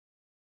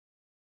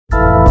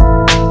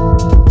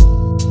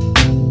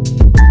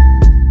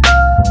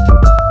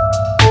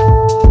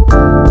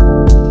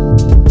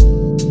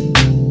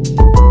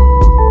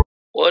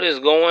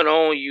going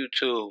on,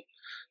 YouTube?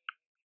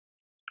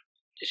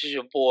 This is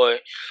your boy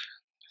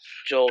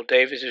Joel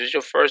Davis. If it's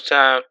your first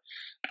time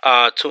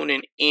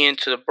tuning in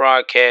to the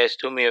broadcast,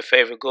 do me a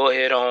favor. Go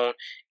ahead on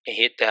and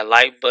hit that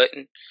like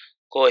button.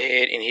 Go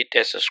ahead and hit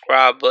that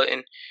subscribe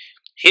button.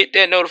 Hit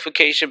that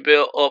notification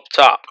bell up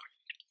top.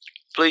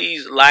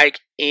 Please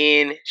like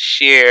and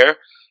share.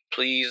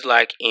 Please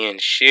like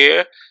and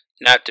share.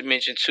 Not to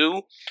mention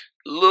too,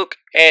 look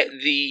at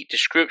the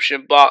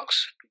description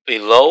box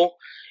below.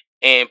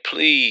 And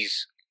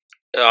please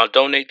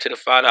donate to the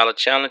 $5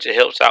 challenge. It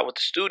helps out with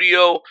the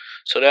studio,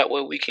 so that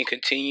way we can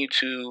continue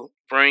to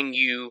bring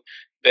you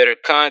better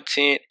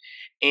content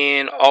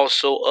and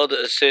also other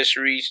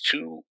accessories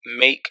to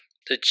make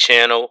the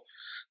channel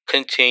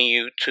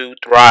continue to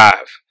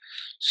thrive.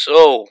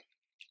 So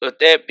with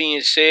that being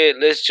said,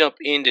 let's jump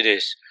into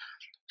this.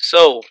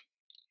 So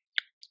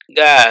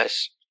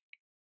guys,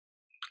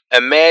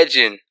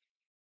 imagine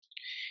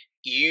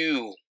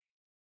you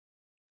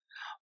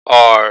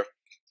are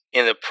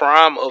in the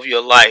prime of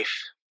your life.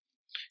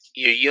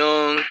 You're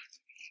young,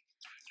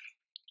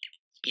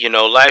 you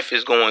know, life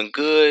is going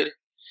good.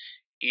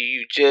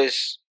 You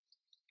just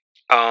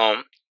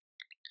got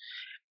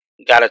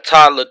a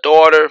toddler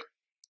daughter.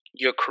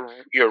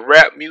 Your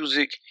rap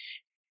music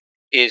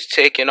is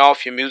taking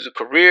off, your music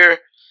career.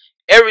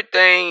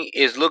 Everything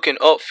is looking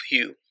up for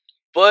you.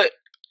 But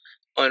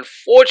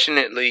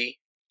unfortunately,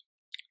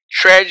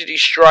 tragedy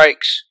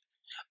strikes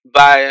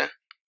that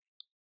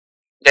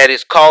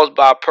is caused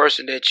by a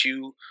person that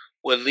you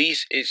would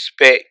least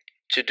expect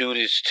to do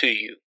this to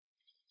you.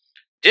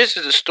 This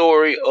is the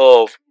story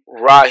of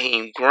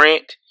Rahim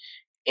Grant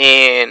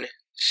and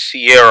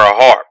Ciera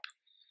Harp.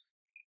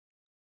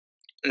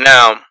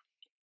 Now,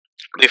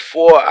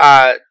 before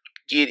I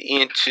get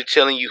into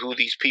telling you who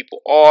these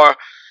people are,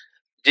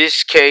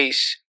 this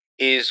case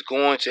is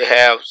going to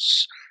have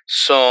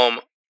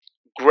some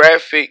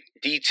graphic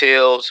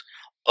details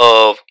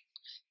of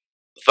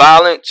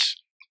violence.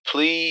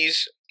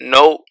 Please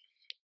note,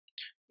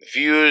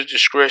 viewers'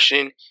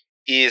 discretion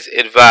is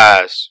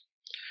advised.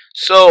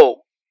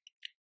 So,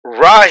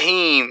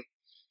 Rahim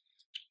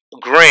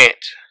Grant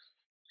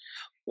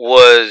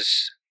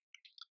was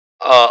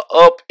a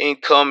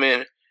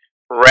up-and-coming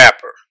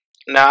rapper.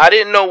 Now, I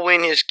didn't know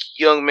when this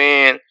young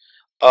man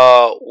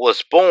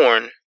was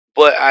born,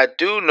 but I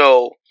do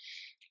know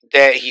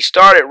that he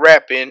started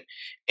rapping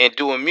and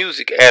doing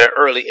music at an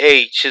early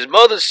age. His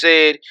mother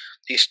said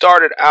he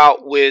started out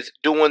with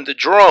doing the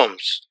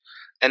drums,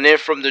 and then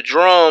from the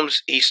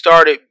drums he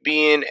started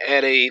being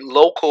at a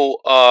local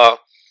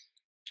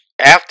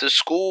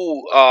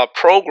after-school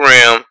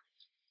program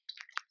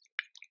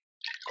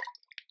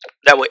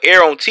that would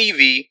air on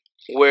TV,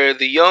 where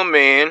the young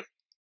man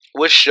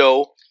would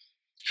show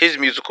his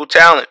musical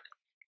talent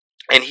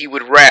and he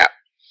would rap.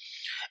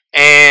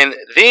 And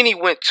then he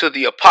went to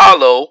the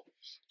Apollo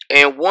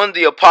and won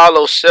the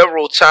Apollo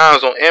several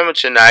times on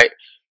amateur night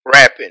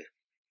rapping.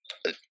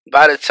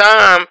 By the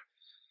time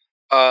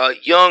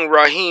young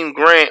Rahim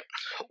Grant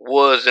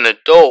was an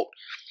adult,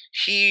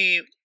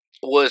 he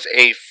was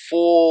a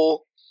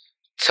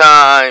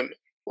full-time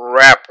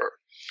rapper.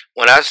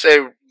 When I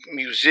say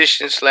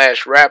musician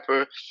slash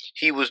rapper,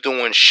 he was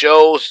doing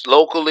shows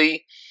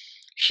locally.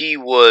 He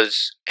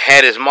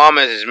had his mom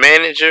as his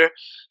manager.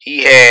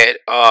 He had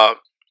a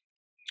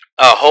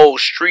whole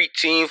street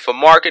team for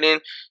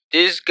marketing.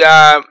 This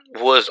guy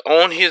was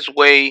on his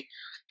way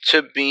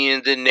to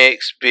being the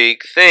next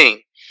big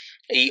thing.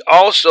 He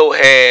also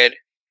had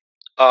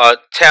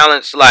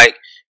talents like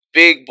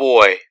Big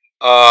Boy.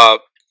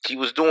 He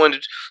was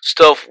doing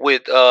stuff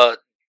with the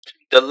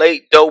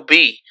late Doe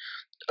B,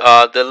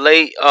 the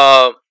late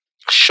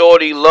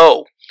Shorty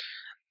Low.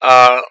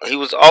 He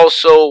was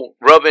also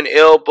rubbing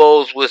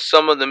elbows with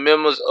some of the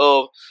members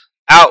of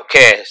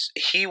Outkast.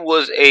 He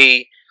was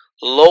a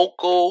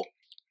local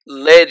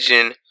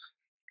legend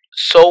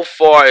so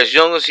far, as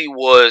young as he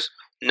was,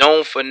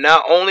 known for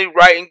not only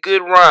writing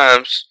good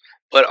rhymes,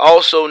 but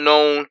also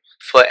known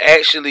for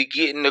actually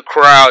getting the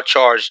crowd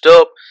charged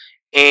up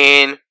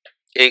and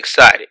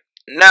excited.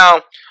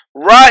 Now,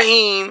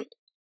 Rahim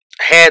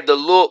had the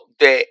look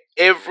that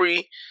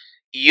every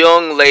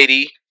young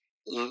lady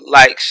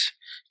likes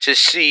to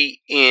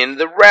see in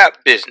the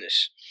rap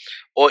business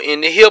or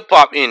in the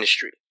hip-hop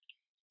industry.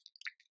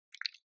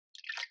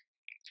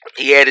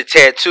 He had the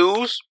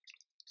tattoos,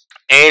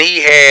 and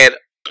he had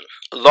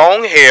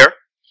long hair,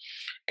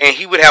 and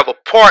he would have a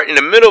part in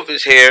the middle of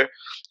his hair,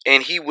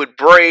 and he would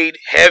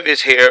have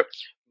his hair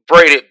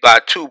braided by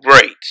two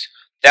braids.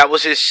 That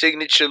was his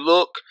signature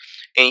look,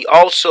 and he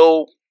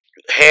also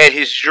had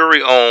his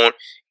jewelry on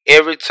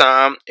every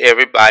time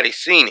everybody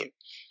seen him.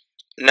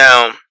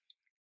 Now,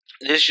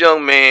 this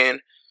young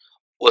man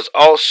was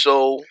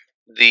also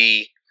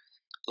the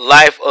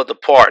life of the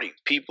party.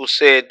 People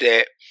said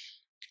that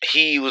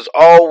he was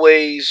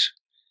always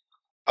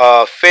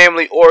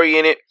family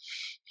oriented.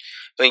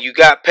 When you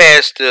got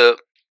past the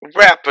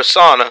rap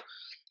persona,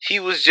 he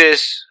was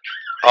just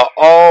an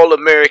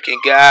all-American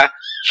guy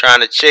trying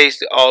to chase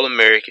the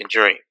all-American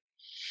dream.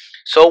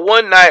 So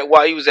one night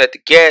while he was at the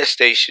gas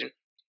station,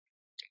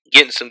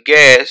 getting some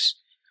gas.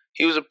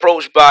 He was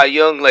approached by a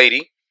young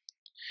lady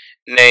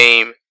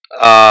named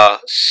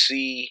Ciera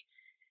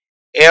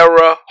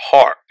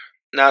Harp.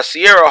 Now,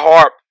 Ciera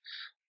Harp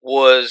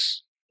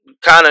was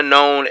kind of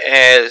known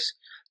as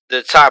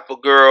the type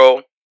of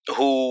girl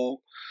who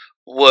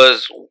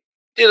was,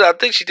 I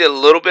think she did a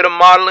little bit of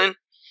modeling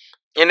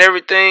and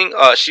everything.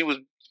 She was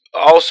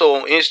also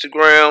on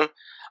Instagram,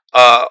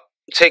 uh,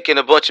 taking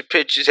a bunch of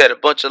pictures, had a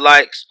bunch of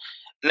likes.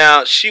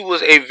 Now, she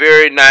was a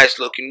very nice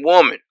looking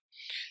woman.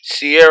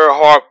 Ciera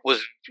Harp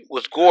was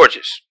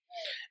gorgeous.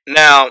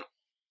 Now,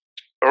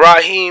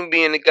 Rahim,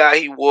 being the guy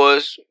he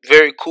was,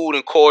 very cool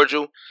and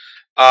cordial,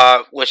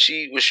 when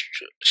she was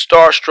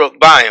starstruck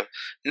by him.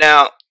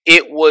 Now,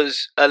 it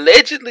was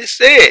allegedly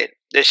said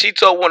that she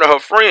told one of her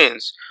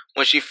friends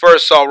when she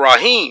first saw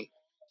Rahim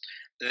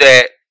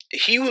that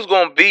he was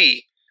going to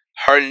be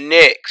her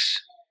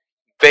next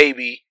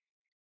baby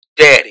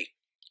daddy.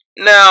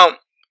 Now,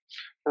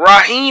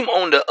 Rahim,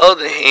 on the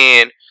other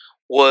hand,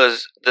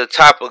 was the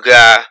type of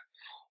guy,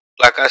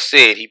 like I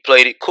said, he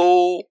played it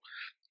cool.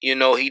 You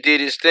know, he did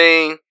his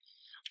thing,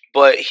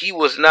 but he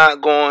was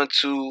not going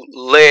to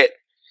let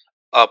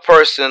a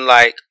person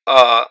like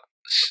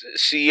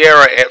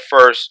Ciera at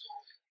first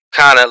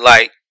kind of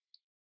like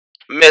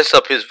mess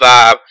up his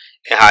vibe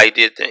and how he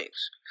did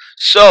things.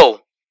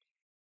 So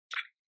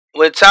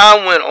when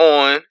time went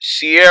on,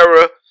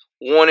 Ciera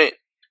wanted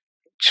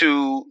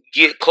to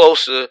get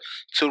closer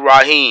to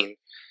Rahim.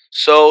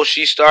 So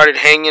she started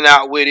hanging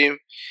out with him.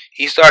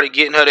 He started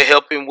getting her to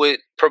help him with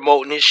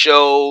promoting his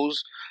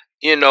shows.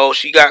 You know,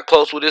 she got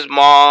close with his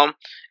mom.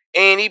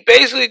 And he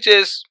basically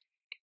just,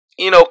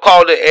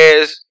 called her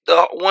as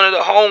one of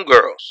the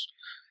homegirls.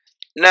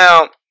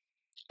 Now,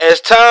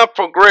 as time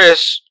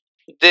progressed,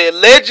 there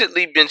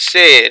allegedly been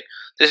said,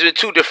 there's been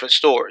two different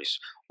stories.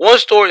 One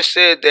story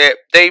said that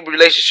their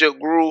relationship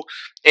grew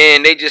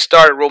and they just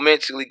started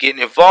romantically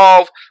getting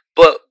involved,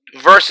 but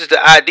versus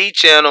the ID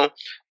channel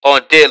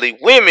on Deadly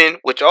Women,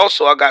 which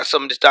also I got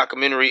some of this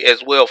documentary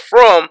as well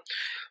from,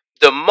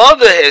 the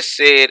mother has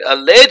said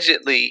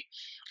allegedly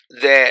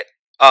that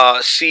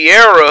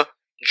Ciera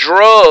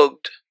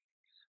drugged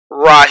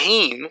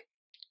Rahim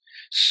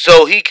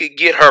so he could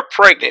get her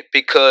pregnant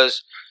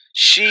because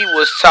she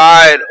was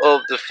tired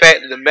of the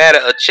fact of the matter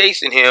of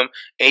chasing him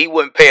and he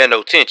wouldn't pay her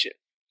no attention.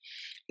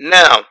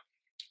 Now,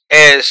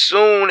 as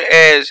soon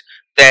as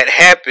that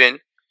happened,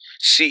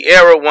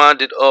 Ciera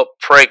wound up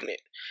pregnant.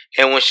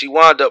 And when she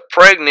wound up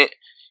pregnant,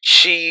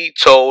 she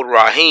told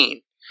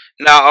Rahim.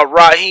 Now, a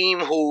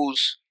Rahim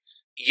who's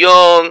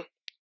young,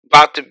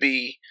 about to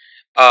be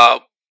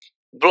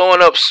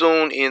blowing up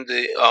soon in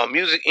the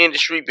music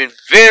industry, been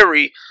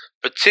very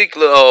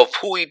particular of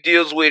who he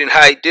deals with and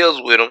how he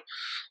deals with them,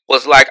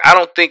 was like, I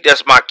don't think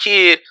that's my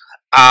kid.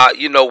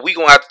 We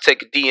gonna have to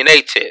take a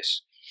DNA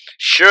test.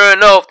 Sure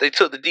enough, they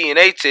took the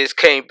DNA test,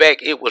 came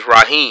back, it was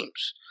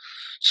Rahim's.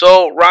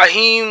 So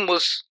Rahim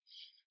was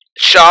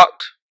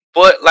shocked,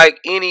 but like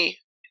any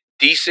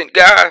decent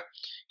guy,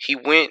 he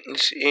went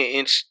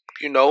and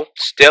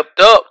stepped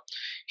up.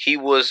 He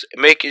was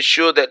making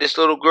sure that this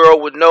little girl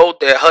would know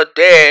that her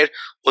dad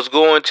was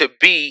going to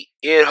be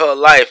in her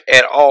life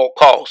at all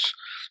costs.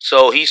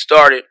 So he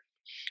started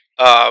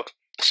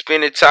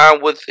spending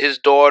time with his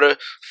daughter,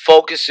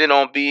 focusing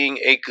on being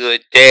a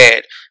good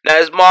dad. Now,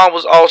 his mom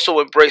was also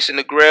embracing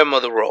the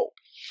grandmother role.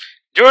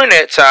 During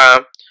that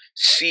time,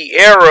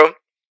 Ciera,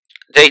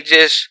 they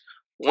just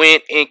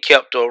went and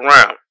kept her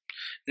around.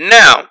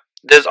 Now,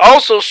 there's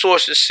also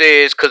sources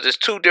says, because there's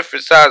two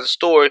different sides of the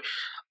story,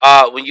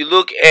 when you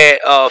look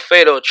at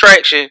Fatal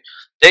Attraction,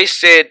 they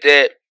said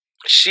that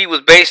she was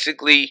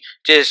basically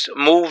just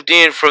moved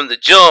in from the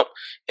jump,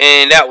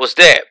 and that was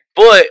that.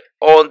 But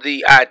on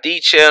the ID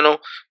channel,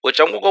 which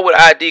I'm gonna go with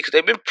ID because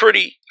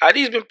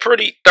ID's been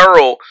pretty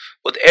thorough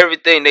with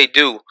everything they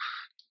do.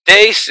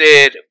 They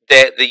said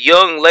that the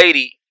young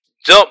lady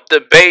dumped the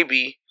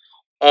baby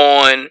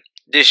on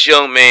this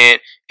young man,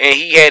 and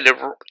he had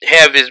to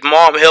have his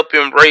mom help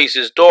him raise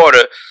his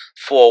daughter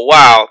for a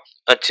while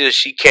until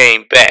she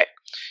came back.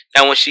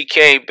 Now, when she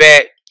came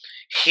back,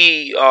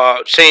 he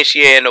saying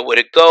she had nowhere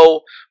to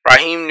go.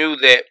 Rahim knew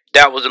that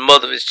that was the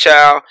mother of his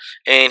child,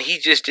 and he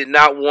just did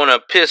not want to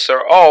piss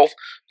her off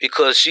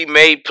because she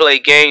may play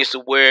games to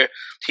where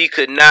he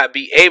could not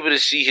be able to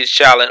see his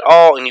child at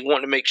all, and he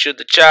wanted to make sure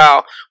the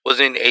child was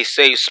in a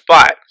safe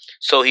spot,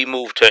 so he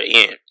moved her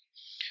in.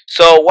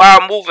 So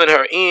while moving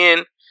her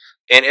in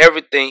and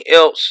everything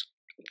else,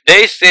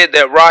 they said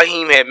that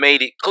Rahim had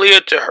made it clear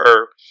to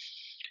her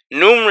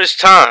numerous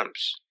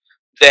times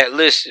that,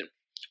 listen,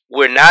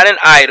 we're not an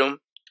item.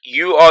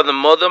 You are the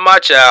mother of my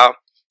child.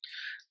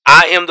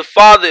 I am the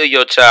father of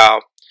your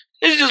child.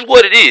 This is just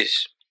what it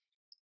is.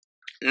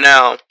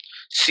 Now,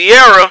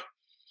 Ciera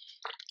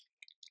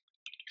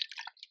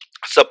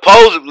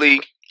supposedly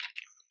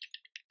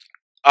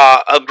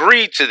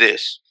agreed to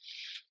this,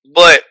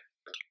 but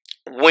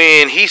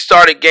when he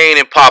started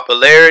gaining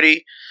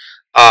popularity,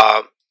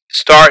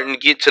 starting to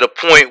get to the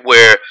point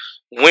where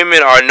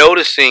women are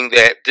noticing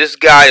that this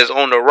guy is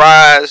on the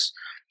rise,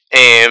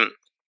 and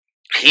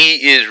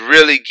he is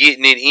really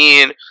getting it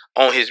in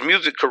on his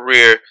music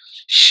career,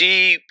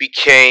 she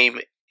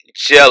became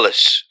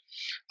jealous.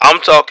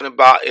 I'm talking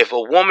about if a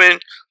woman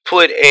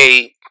put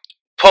a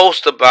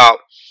post about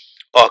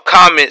or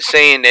comment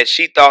saying that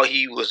she thought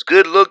he was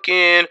good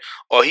looking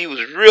or he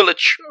was real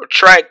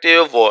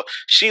attractive or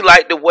she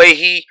liked the way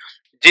he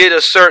did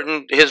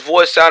his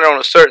voice sounded on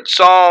a certain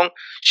song,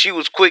 she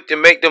was quick to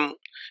make them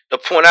to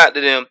point out to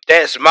them,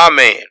 that's my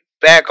man,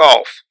 back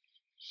off.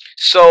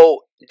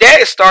 So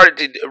that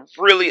started to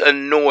really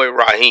annoy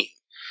Rahim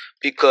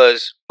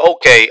because,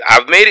 okay,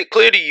 I've made it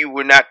clear to you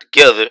we're not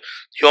together.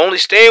 You're only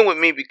staying with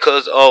me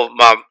because of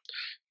my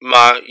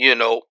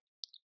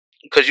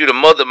because you're the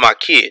mother of my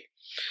kid.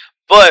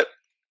 But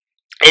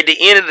at the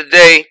end of the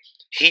day,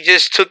 he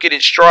just took it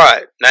in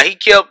stride. Now, he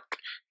kept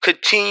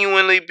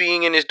continually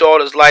being in his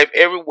daughter's life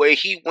everywhere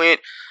he went.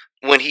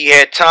 When he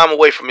had time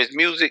away from his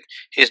music,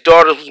 his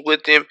daughter was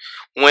with him.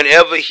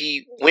 Whenever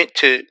he went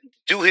to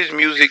do his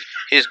music,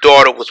 his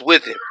daughter was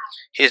with him.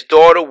 His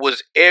daughter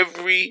was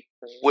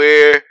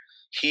everywhere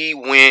he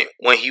went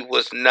when he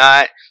was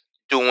not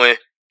doing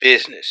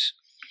business.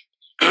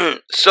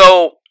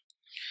 So,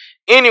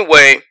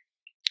 anyway,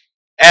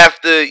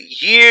 after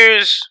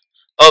years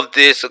of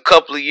this, a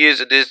couple of years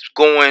of this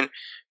going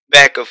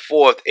back and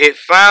forth, it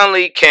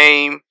finally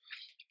came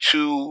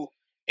to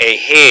a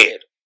head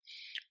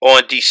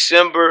on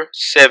December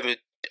 29th,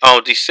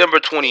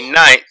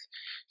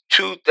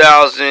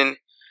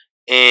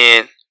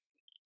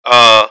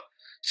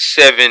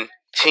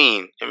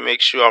 2017. And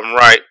make sure I'm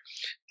right.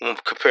 I'm going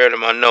to compare to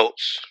my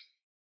notes.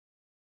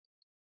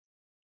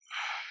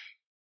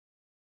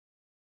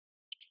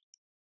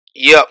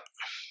 Yep.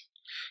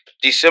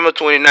 December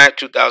 29th,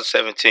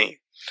 2017.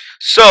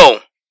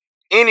 So,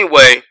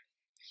 anyway,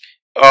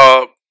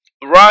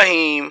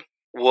 Rahim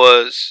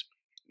was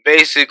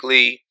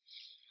basically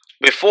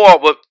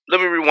but let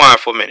me rewind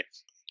for a minute.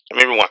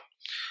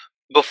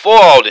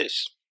 Before all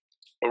this,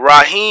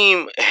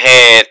 Rahim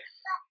had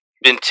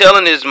been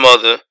telling his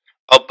mother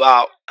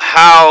about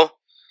how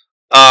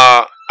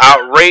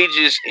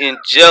outrageous and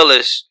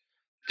jealous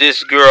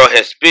this girl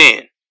has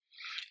been,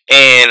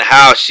 and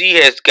how she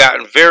has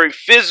gotten very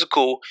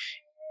physical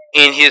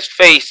in his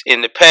face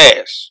in the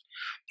past.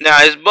 Now,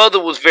 his mother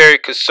was very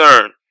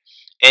concerned,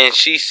 and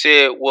she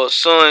said, well,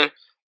 son,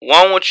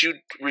 why won't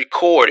you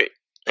record it?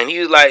 And he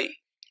was like,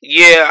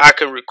 yeah, I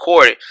can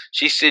record it.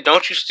 She said,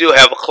 don't you still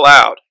have a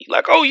cloud? He's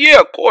like, oh, yeah,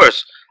 of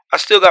course. I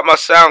still got my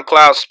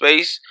SoundCloud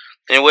space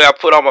and where I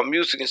put all my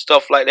music and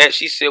stuff like that.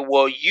 She said,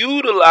 well,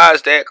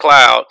 utilize that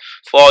cloud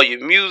for all your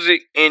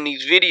music and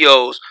these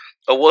videos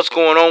of what's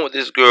going on with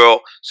this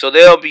girl, so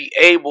they'll be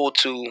able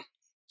to,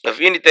 if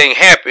anything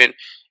happened,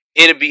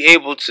 it'll be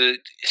able to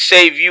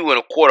save you in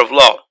a court of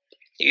law.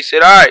 He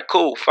said, all right,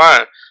 cool,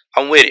 fine,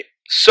 I'm with it.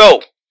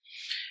 So,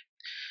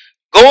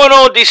 going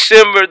on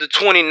December the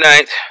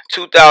 29th,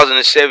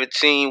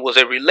 2017 was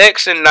a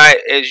relaxing night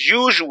as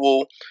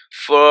usual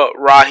for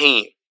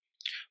Rahim.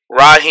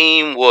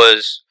 Rahim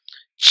was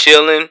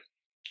chilling,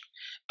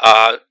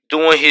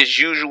 doing his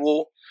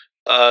usual,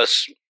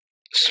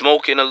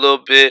 smoking a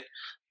little bit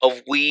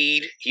of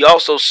weed. He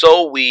also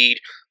sold weed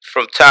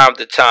from time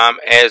to time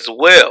as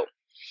well.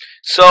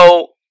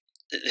 So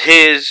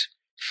his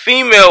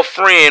female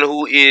friend,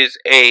 who is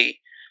a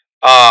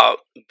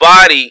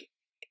body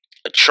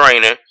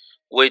trainer,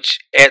 which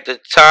at the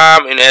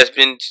time and has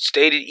been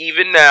stated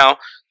even now,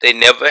 they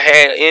never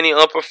had any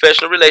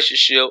unprofessional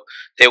relationship.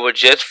 They were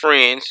just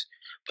friends,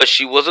 but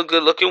she was a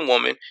good looking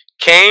woman,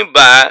 came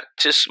by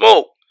to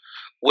smoke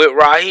with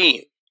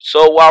Rahim.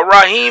 So while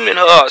Rahim and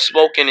her are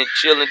smoking and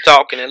chilling,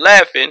 talking and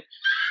laughing,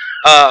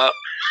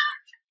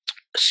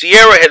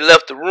 Ciera had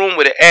left the room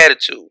with an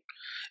attitude.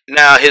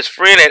 Now his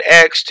friend had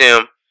asked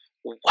him,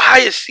 why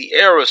is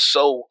Ciera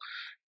so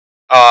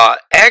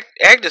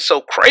acting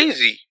so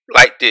crazy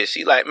like this?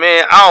 He like,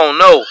 man, I don't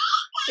know.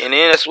 And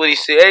then that's when he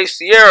said, hey,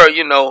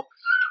 Ciera,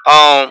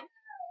 why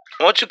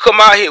don't you come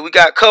out here? We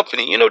got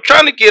company.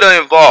 Trying to get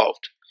her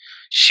involved.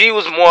 She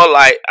was more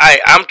like,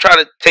 I'm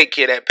trying to take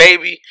care of that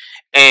baby,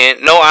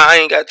 and no, I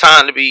ain't got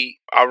time to be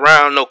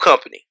around no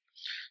company.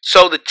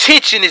 So the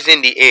tension is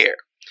in the air,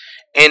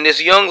 and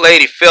this young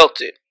lady felt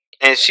it,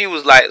 and she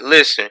was like,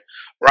 listen,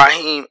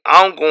 Rahim,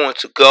 I'm going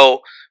to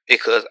go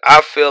because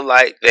I feel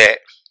like that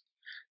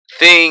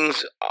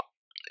things,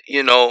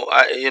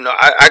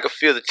 I could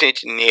feel the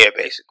tension in the air,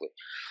 basically.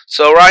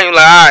 So Rahim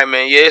like, all right,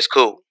 man, yeah, it's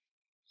cool.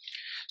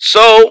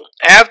 So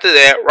after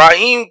that,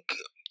 Rahim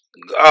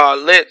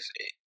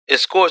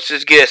escorts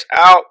his guests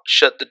out,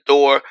 shut the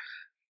door,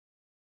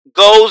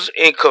 goes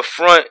and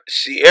confront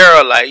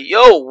Ciera like,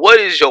 yo, what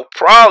is your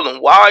problem?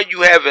 Why are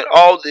you having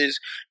all this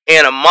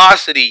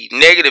animosity,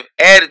 negative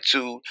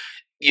attitude,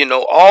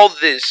 all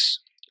this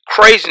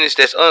craziness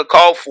that's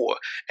uncalled for?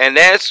 And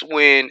that's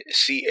when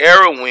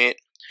Ciera went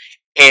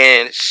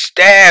and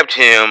stabbed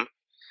him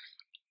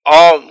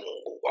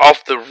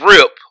off the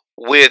rip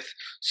with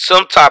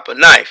some type of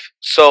knife.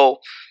 So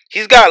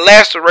he's got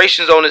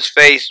lacerations on his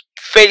face.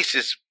 Face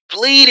is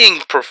bleeding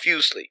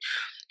profusely.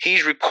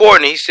 He's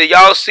recording. He said,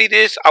 y'all see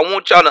this? I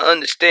want y'all to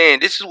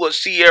understand. This is what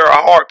Ciera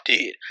Harp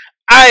did.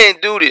 I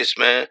didn't do this,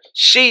 man.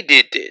 She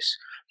did this.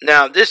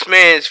 Now, this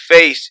man's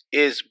face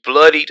is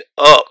bloodied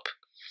up.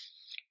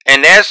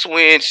 And that's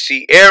when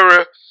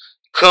Ciera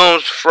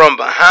comes from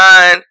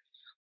behind,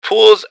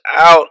 pulls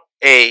out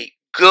a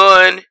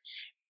gun,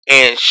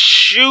 and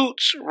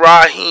shoots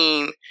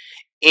Rahim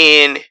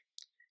in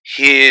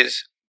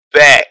his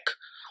back,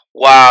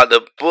 while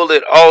the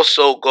bullet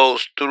also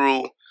goes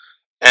through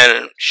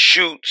and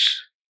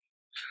shoots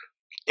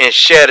and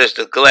shatters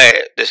the glass,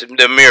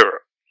 the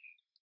mirror.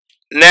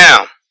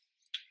 Now,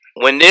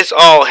 when this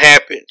all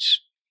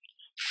happens,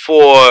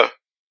 for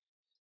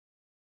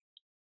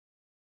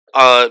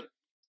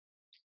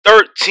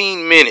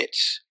 13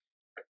 minutes,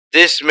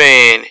 this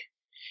man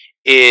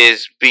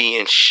is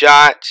being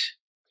shot,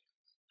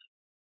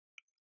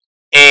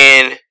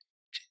 and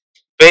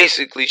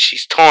basically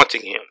she's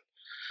taunting him,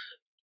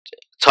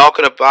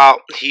 talking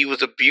about he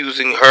was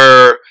abusing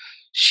her.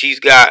 She's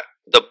got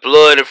the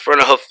blood in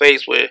front of her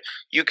face where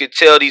you could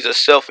tell these are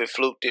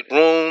self-inflicted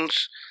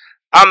wounds.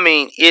 I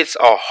mean, it's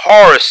a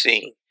horror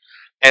scene.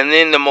 And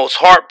then the most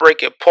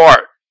heartbreaking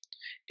part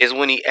is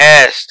when he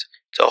asked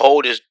to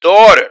hold his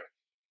daughter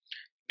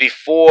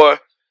before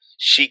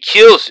she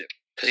kills him.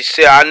 Because he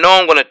said, I know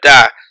I'm going to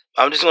die.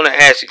 I'm just going to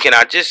ask you, can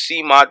I just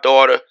see my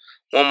daughter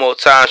one more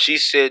time? She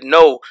said,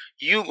 no,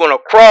 you going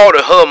to crawl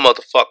to her,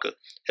 motherfucker.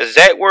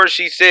 Exact words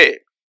she said.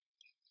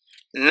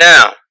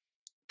 Now,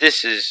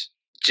 this is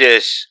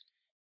just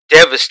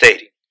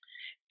devastating.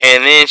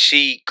 And then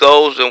she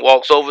goes and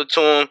walks over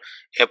to him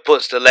and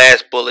puts the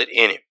last bullet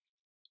in him.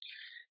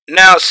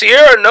 Now,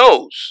 Ciera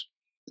knows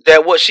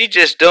that what she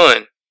just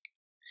done,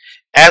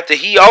 after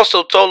he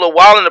also told her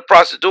while in the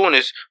process of doing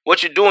this,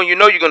 what you're doing, you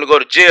know you're going to go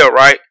to jail,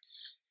 right?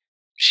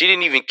 She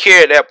didn't even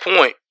care at that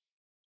point.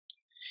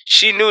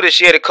 She knew that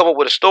she had to come up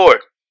with a story.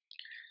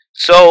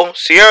 So,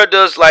 Ciera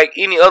does like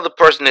any other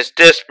person that's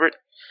desperate.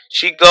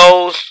 She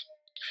goes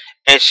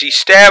and she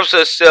stabs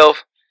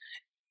herself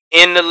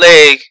in the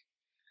leg.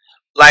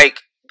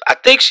 Like, I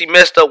think she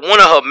messed up one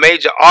of her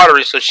major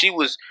arteries, so she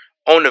was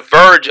on the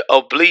verge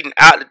of bleeding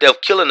out to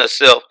death, killing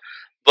herself.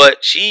 But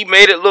she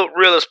made it look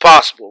real as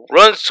possible.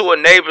 Runs to a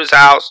neighbor's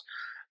house,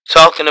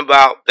 talking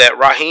about that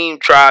Rahim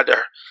tried to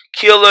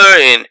kill her,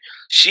 and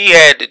she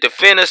had to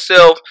defend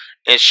herself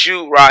and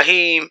shoot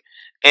Rahim,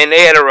 and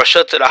they had to rush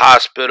her to the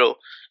hospital.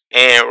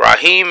 And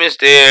Rahim is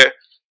there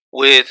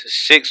with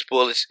 6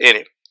 bullets in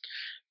him.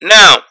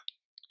 Now,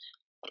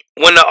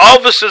 when the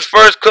officers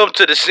first come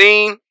to the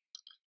scene,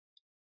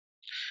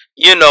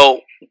 you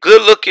know,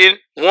 good looking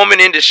woman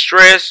in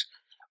distress,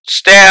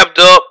 stabbed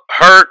up,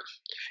 hurt.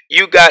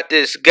 You got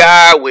this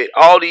guy with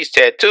all these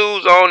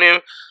tattoos on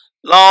him,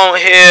 long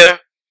hair,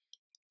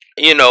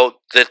 you know,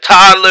 the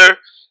toddler,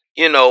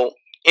 you know,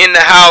 in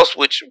the house,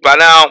 which by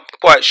now I'm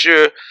quite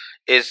sure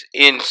is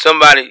in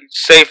somebody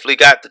safely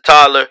got the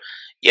toddler.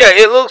 Yeah,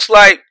 it looks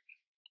like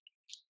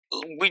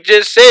we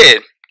just said,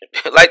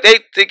 like they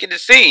think in the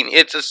scene,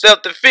 it's a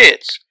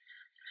self-defense.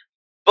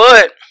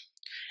 But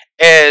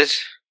as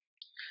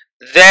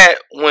that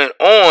went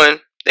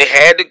on, they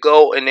had to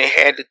go and they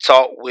had to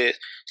talk with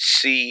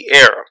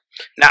Ciera.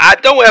 Now, I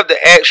don't have the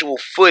actual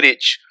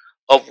footage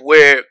of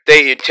where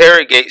they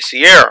interrogate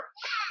Ciera,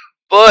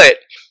 but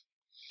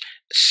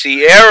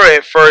Ciera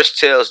at first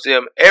tells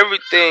them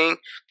everything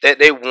that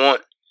they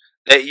want,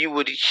 that you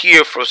would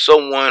hear from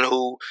someone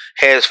who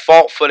has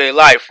fought for their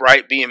life,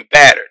 right? Being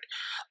battered.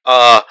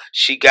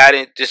 She got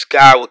in. This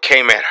guy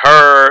came at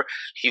her.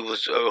 He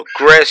was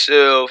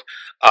aggressive.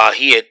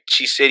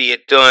 She said he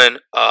had done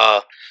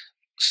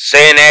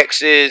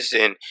Xanaxes,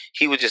 and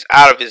he was just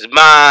out of his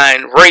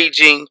mind,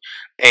 raging,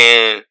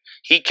 and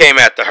he came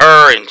after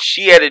her, and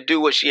she had to do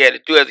what she had to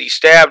do as he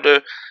stabbed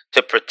her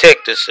to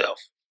protect herself.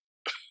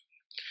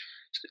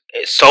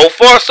 So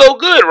far, so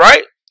good,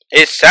 right?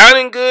 It's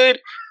sounding good.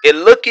 It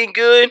looking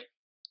good.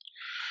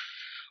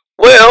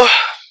 Well,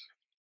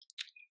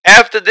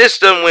 after this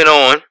done went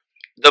on,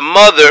 the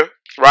mother,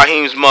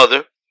 Rahim's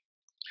mother,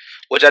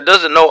 which I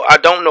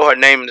don't know her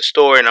name in the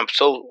story, and I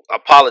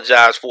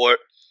apologize for it,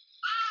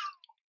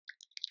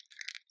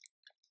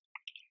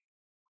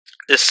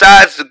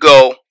 decides to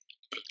go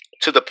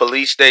to the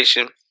police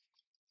station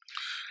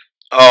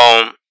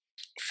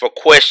for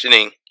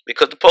questioning,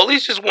 because the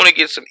police just want to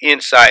get some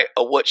insight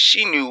of what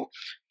she knew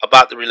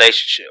about the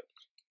relationship.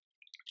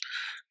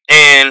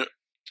 And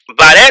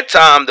by that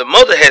time, the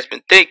mother has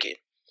been thinking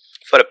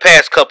for the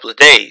past couple of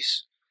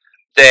days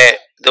that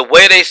the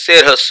way they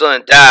said her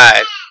son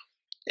died,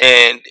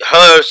 and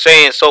her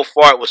saying so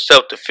far it was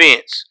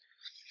self-defense,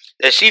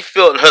 that she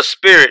felt in her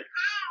spirit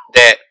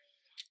that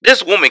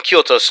this woman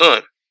killed her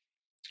son.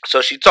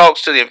 So she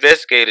talks to the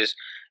investigators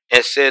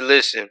and said,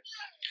 listen,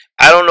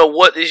 I don't know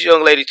what this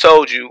young lady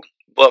told you,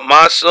 but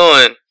my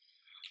son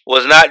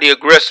was not the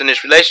aggressor in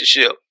this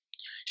relationship.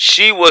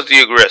 She was the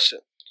aggressor.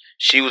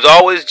 She was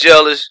always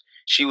jealous.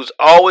 She was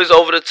always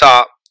over the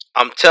top.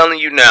 I'm telling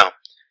you now,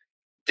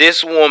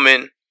 this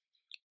woman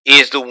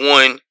is the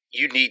one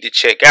you need to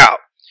check out.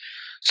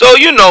 So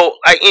you know,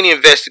 like any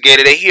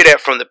investigator, they hear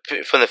that from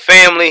the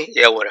family.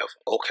 Yeah, whatever.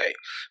 Okay.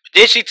 But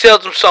then she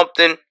tells them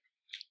something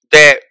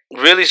that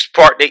really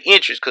sparked their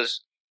interest,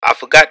 because I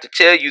forgot to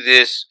tell you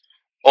this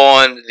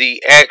on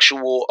the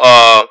actual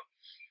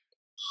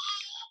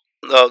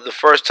the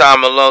first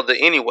time along.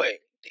 The anyway,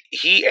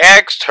 he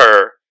asked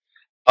her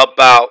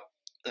about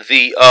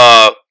the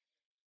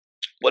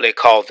what they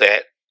call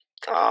that.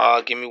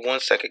 Give me 1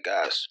 second,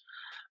 guys.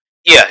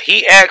 Yeah,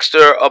 he asked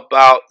her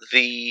about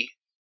the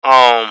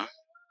um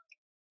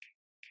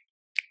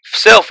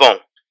cell phone.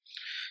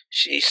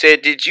 She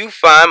said, "Did you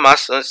find my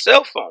son's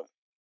cell phone?"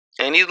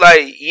 And he's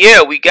like,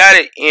 "Yeah, we got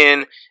it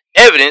in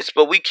evidence,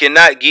 but we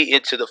cannot get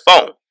into the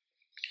phone."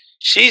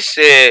 She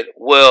said,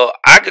 "Well,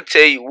 I could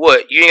tell you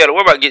what, you ain't got to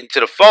worry about getting to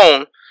the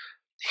phone.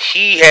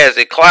 He has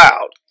a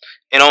cloud.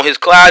 And on his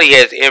cloud, he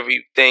has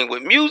everything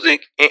with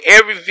music and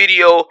every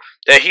video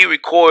that he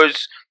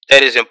records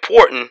that is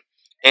important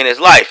in his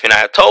life." And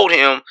I told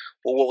him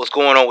what was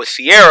going on with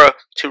Ciera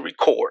to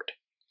record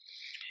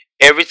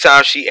every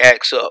time she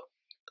acts up.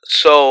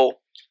 So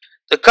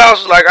the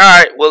cops was like, "All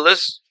right, well,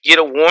 let's get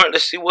a warrant.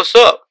 Let's see what's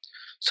up."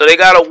 So they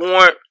got a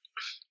warrant.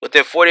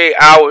 Within 48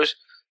 hours,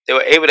 they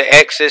were able to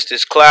access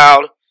this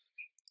cloud.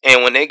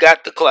 And when they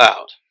got the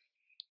cloud,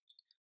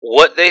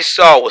 what they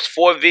saw was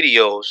 4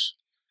 videos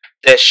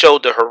that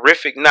showed the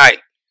horrific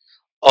night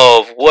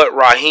of what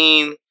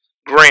Rahim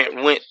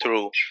Grant went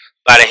through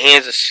by the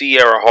hands of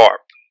Ciera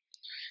Harp.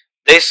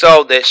 They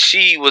saw that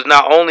she was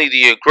not only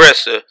the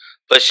aggressor,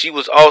 but she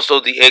was also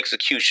the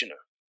executioner.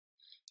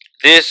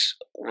 This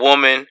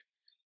woman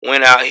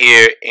went out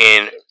here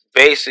and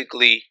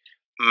basically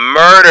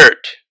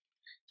murdered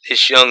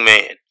this young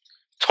man,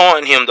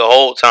 taunting him the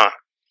whole time.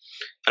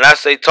 And I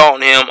say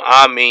taunting him,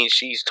 I mean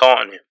she's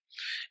taunting him.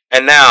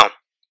 And now,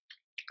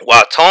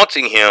 while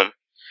taunting him,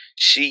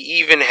 she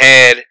even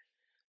had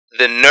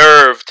the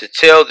nerve to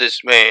tell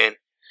this man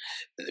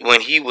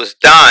when he was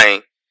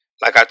dying,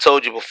 like I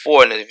told you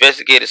before, and the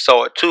investigator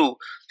saw it too,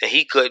 that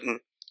he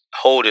couldn't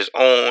hold his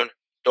own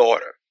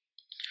daughter.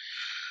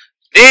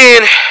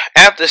 Then,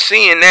 after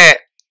seeing that,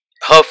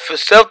 her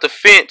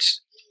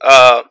self-defense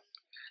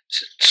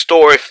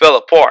story fell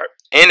apart.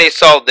 And they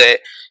saw that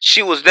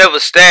she was never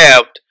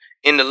stabbed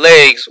in the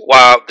legs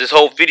while this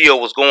whole video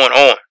was going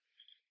on.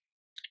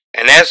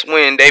 And that's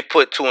when they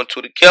put 2 and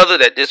 2 together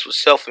that this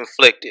was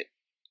self-inflicted.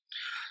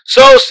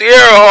 So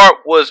Ciera Harp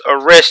was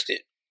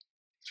arrested.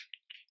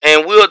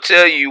 And we'll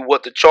tell you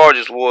what the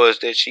charges was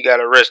that she got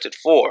arrested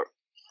for.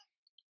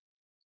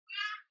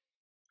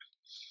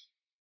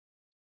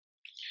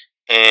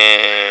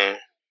 And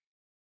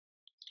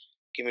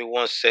give me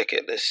 1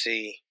 second. Let's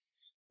see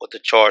what the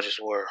charges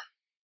were.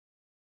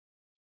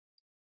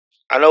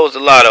 I know it's a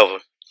lot of them.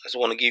 I just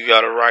want to give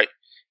y'all the right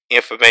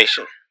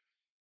information.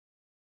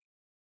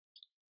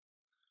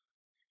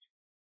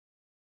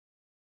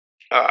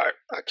 Alright,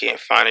 I can't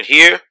find it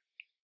here.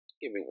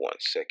 Give me 1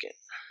 second.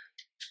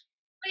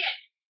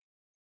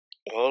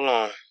 Hold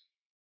on.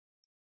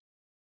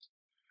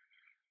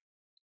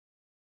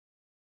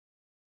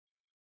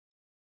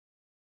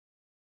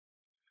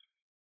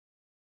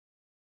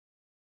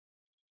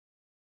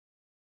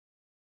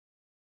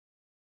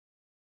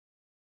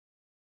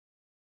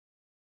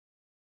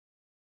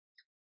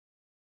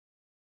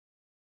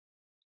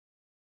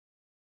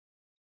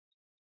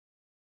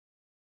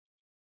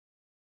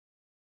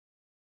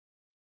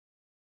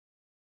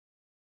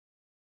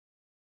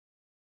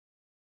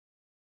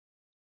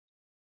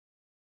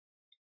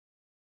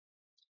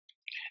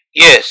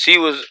 Yes, she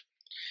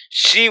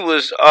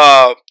was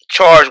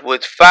charged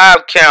with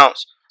 5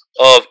 counts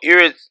of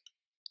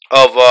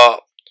of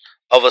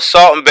of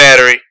assault and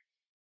battery,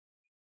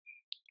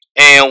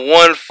 and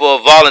 1 for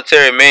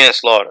voluntary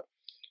manslaughter.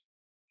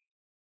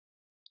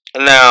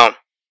 Now,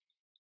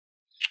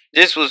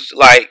 this was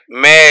like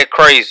mad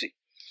crazy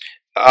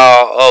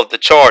of the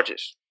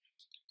charges.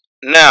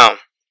 Now,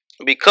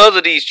 because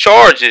of these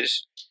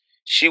charges,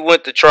 she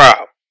went to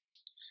trial.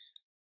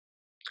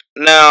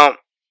 Now,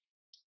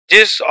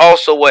 this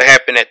also what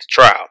happened at the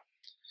trial.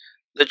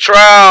 The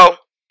trial,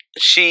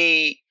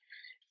 she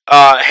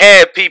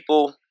had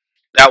people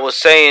that was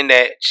saying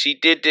that she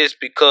did this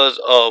because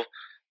of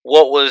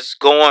what was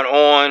going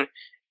on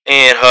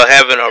and her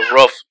having a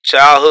rough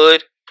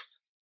childhood,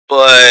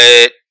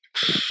 but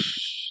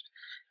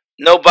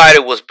nobody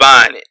was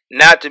buying it.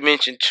 Not to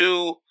mention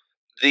too,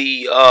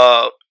 the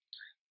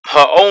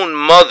her own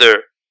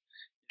mother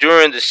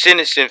during the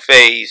sentencing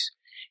phase,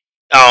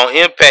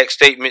 impact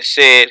statement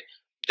said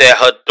that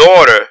her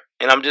daughter,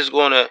 and I'm just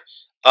going to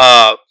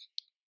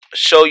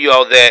show you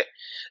all that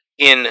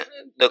in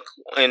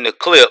the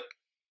clip.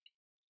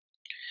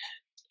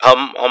 Her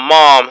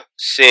mom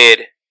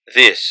said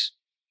this.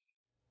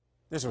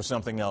 This was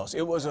something else.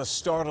 It was a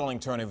startling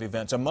turn of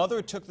events. A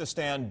mother took the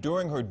stand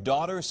during her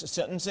daughter's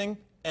sentencing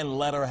and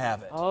let her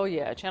have it. Oh,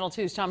 yeah. Channel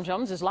 2's Tom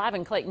Jones is live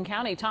in Clayton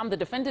County. Tom, the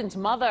defendant's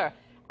mother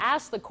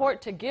asked the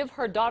court to give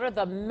her daughter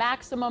the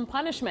maximum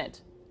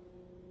punishment.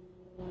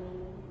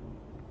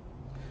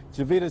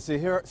 Javita,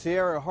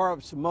 Ciera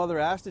Harp's mother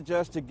asked the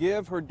judge to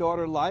give her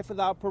daughter life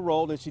without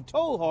parole, and she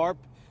told Harp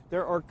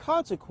there are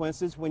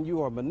consequences when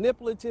you are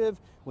manipulative,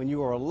 when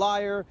you are a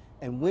liar,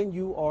 and when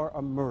you are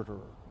a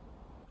murderer.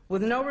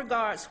 With no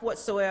regards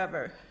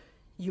whatsoever,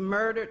 you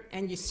murdered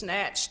and you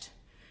snatched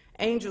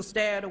Angel's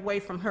dad away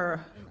from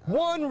her.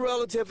 One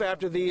relative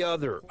after the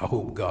other I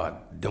hope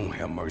God don't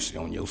have mercy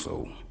on your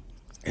soul,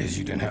 as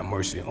you didn't have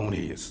mercy on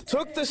his.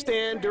 took the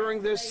stand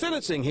during this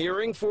sentencing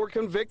hearing for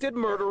convicted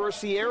murderer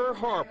Ciera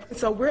Harp.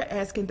 So we're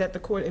asking that the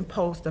court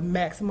impose the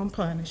maximum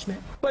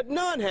punishment. But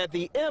none had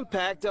the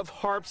impact of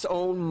Harp's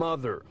own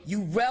mother.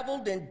 You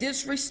reveled in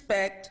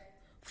disrespect,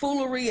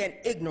 foolery, and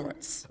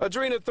ignorance.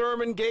 Adrena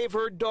Thurman gave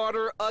her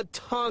daughter a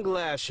tongue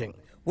lashing.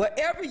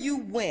 Wherever you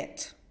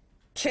went,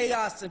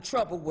 chaos and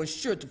trouble was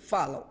sure to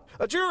follow.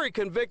 A jury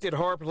convicted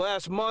Harp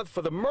last month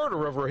for the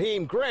murder of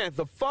Rahim Grant,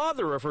 the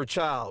father of her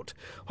child.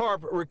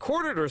 Harp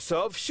recorded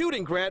herself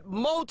shooting Grant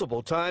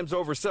multiple times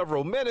over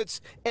several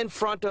minutes in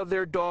front of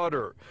their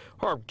daughter.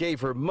 Harp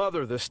gave her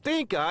mother the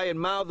stink eye and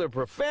mouthed a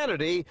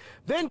profanity,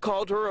 then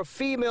called her a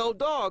female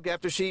dog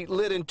after she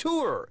lit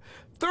into her.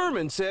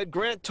 Thurman said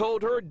Grant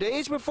told her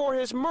days before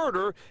his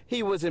murder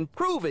he was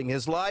improving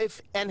his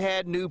life and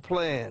had new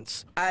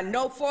plans. I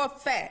know for a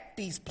fact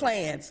these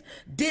plans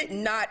did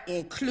not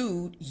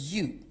include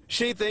you.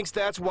 She thinks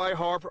that's why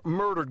Harp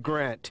murdered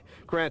Grant.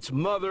 Grant's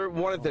mother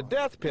wanted the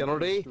death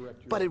penalty,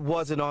 but it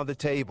wasn't on the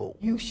table.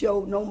 You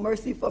showed no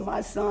mercy for my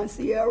son,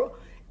 Ciera,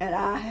 and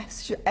I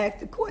should ask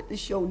the court to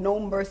show no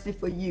mercy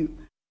for you.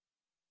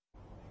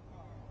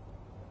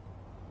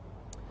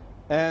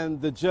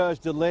 And the judge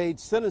delayed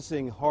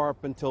sentencing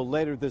Harp until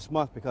later this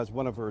month because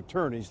one of her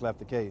attorneys left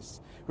the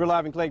case. We're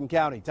live in Clayton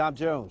County. Tom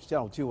Jones,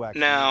 Channel 2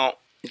 Action. Now,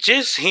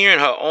 just hearing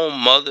her own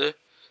mother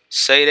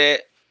say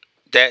that,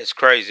 that's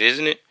crazy,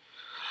 isn't it?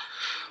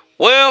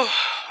 Well,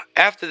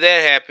 after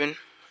that happened,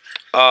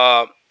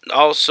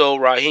 also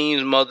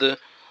Rahim's mother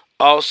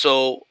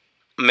also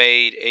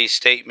made a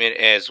statement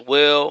as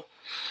well.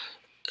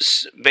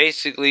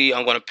 Basically,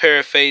 I'm going to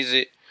paraphrase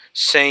it,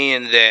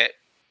 saying that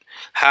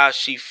how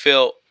she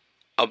felt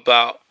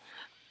about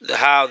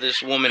how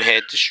this woman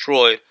had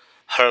destroyed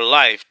her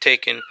life,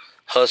 taking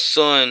her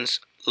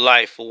son's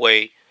life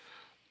away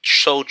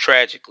so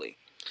tragically.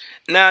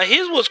 Now,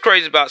 here's what's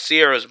crazy about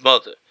Ciera's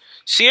mother.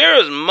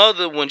 Ciera's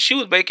mother, when she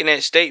was making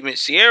that statement,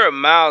 Ciera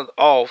mouthed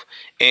off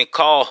and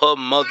called her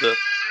mother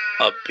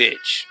a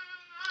bitch.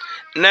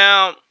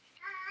 Now,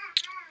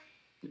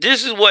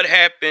 this is what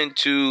happened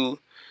to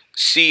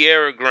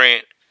Ciera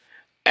Grant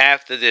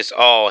after this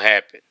all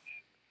happened.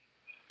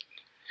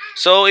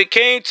 So it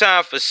came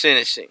time for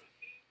sentencing.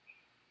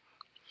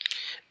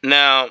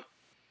 Now,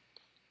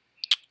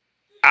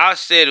 I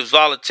said it was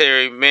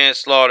voluntary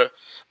manslaughter,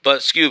 but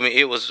excuse me,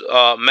 it was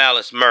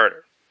malice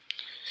murder.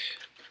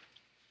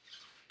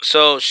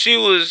 So she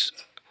was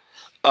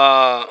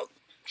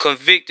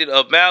convicted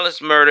of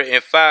malice murder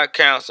and 5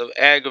 counts of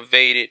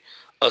aggravated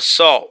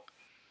assault.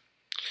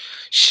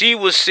 She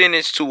was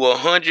sentenced to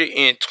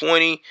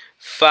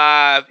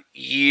 125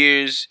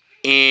 years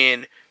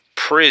in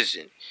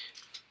prison.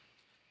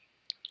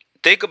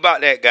 Think about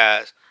that,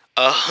 guys.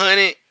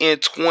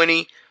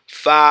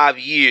 125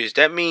 years.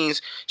 That means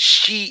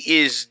she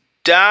is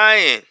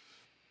dying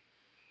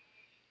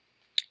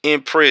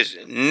in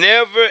prison.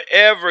 Never,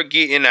 ever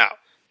getting out.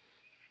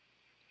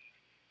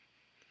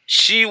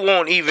 She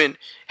won't even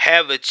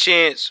have a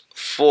chance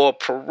for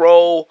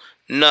parole,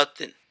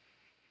 nothing.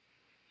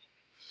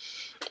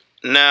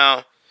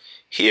 Now,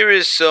 here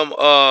is some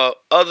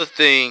other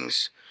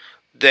things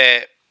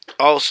that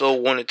also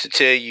wanted to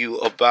tell you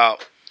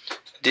about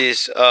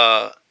this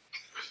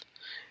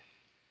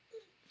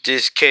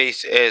this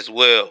case as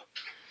well.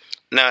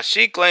 Now,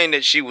 she claimed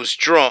that she was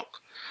drunk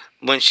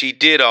when she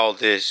did all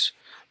this,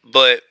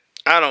 but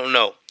I don't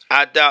know.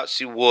 I doubt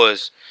she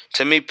was.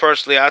 To me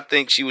personally, I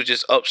think she was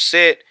just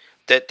upset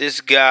that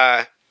this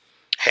guy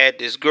had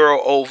this girl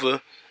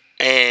over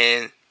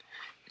and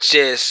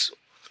just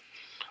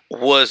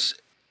was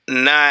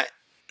not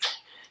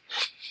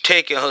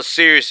taking her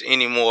serious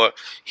anymore.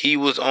 He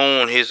was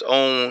on his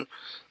own.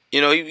 You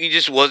know, he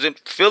just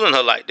wasn't feeling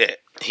her like that.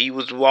 He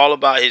was all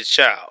about his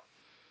child.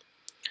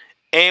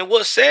 And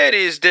what's sad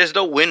is there's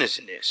no winners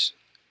in this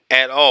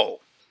at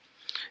all.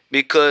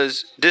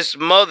 Because this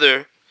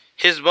mother,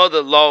 his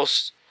mother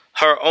lost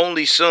her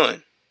only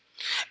son.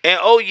 And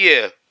oh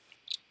yeah,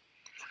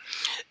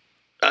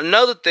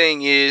 another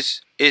thing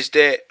is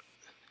that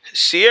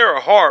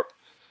Ciera Harp,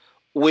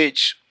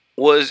 which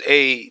was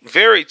a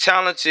very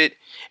talented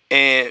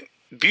and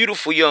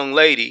beautiful young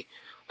lady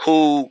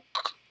who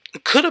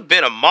could have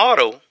been a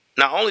model,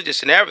 not only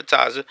just an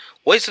advertiser,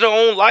 wasted her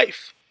own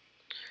life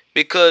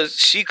because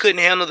she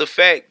couldn't handle the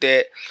fact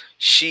that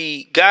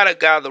she got a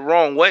guy the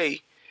wrong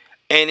way,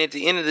 and at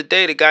the end of the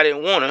day, the guy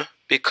didn't want her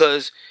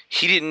because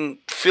he didn't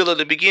feel her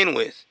to begin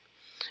with.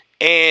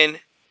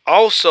 And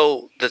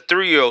also the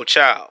 3-year-old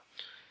child.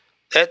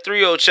 That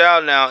 3-year-old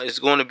child now is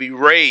going to be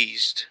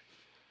raised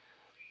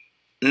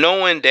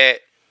knowing that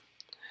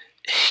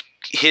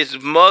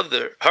his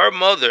mother, her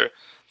mother,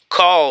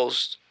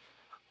 caused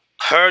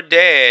her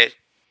dad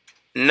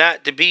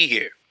not to be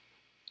here.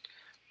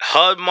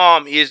 Her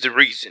mom is the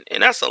reason.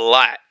 And that's a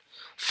lot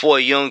for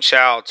a young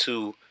child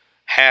to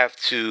have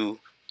to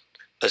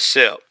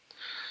accept.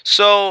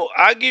 So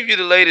I'll give you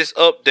the latest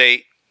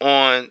update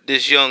on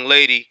this young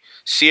lady,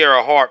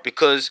 Ciera Harp,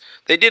 because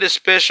they did a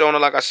special on her,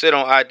 like I said,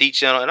 on ID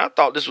channel, and I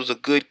thought this was a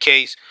good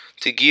case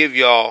to give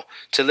y'all,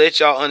 to let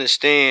y'all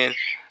understand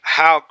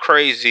how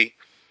crazy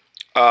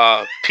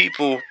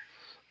people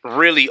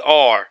really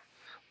are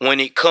when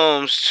it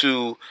comes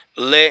to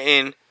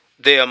letting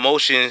their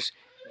emotions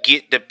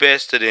get the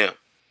best of them.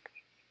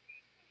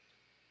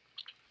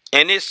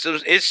 And it's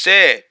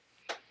sad.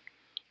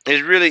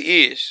 It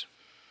really is.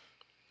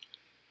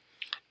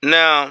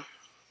 Now,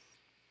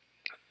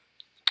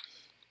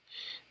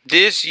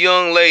 this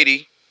young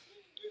lady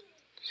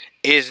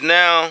is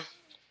now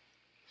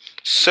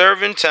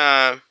serving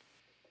time,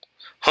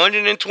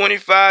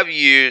 125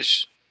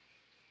 years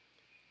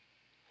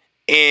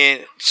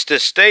in the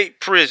state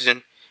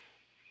prison.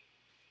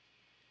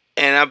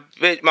 And I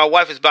bet my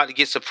wife is about to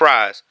get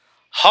surprised.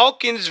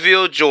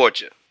 Hawkinsville,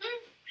 Georgia.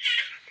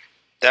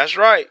 That's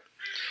right.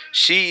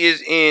 She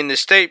is in the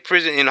state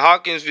prison in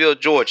Hawkinsville,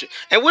 Georgia.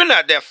 And we're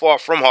not that far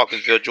from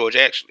Hawkinsville,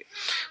 Georgia, actually.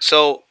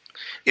 So,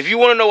 if you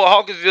want to know what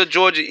Hawkinsville,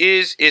 Georgia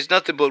is, it's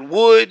nothing but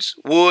woods,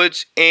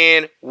 woods,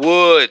 and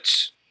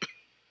woods.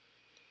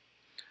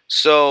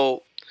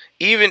 So,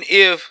 even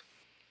if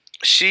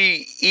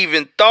she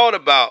even thought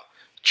about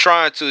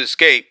trying to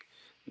escape,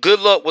 good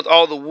luck with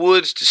all the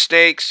woods, the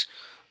snakes,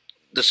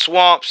 the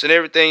swamps, and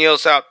everything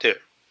else out there.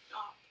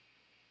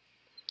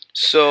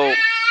 So,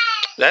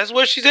 that's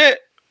where she's at.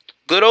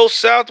 Good old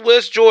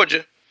Southwest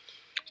Georgia.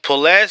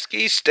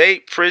 Pulaski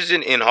State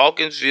Prison in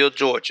Hawkinsville,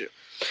 Georgia.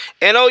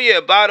 And oh yeah,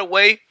 by the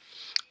way,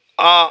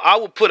 I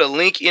will put a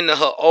link into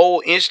her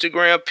old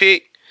Instagram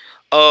pic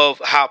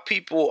of how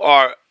people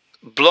are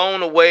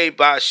blown away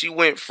by, she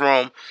went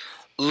from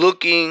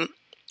looking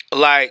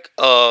like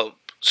a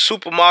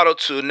supermodel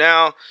to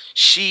now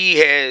she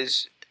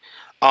has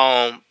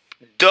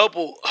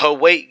double her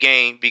weight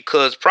gain,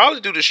 because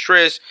probably due to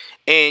stress.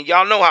 And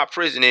y'all know how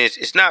prison is.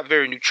 It's not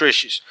very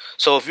nutritious.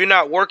 So if you're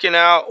not working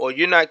out or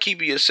you're not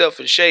keeping yourself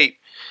in shape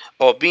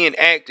or being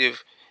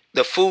active,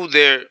 the food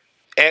there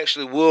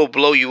actually will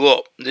blow you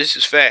up. This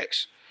is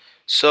facts.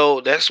 So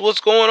that's what's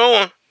going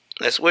on.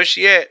 That's where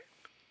she at.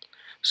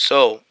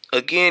 So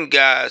again,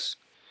 guys,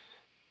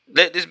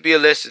 let this be a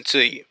lesson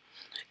to you.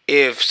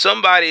 If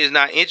somebody is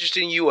not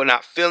interested in you or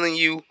not feeling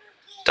you,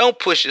 don't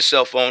push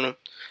yourself on them,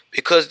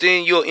 because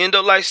then you'll end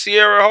up like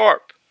Ciera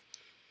Harp.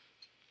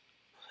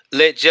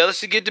 Let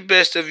jealousy get the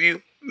best of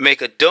you,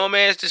 make a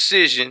dumbass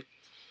decision,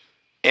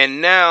 and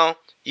now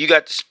you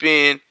got to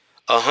spend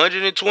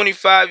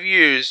 125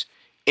 years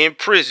in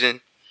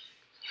prison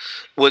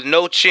with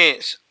no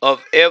chance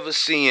of ever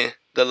seeing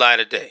the light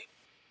of day.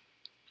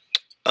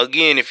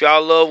 Again, if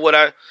y'all love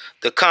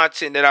the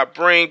content that I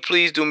bring,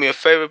 please do me a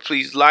favor.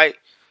 Please like,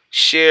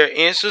 share,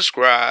 and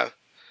subscribe.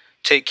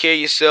 Take care of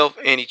yourself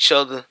and each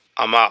other.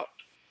 I'm out.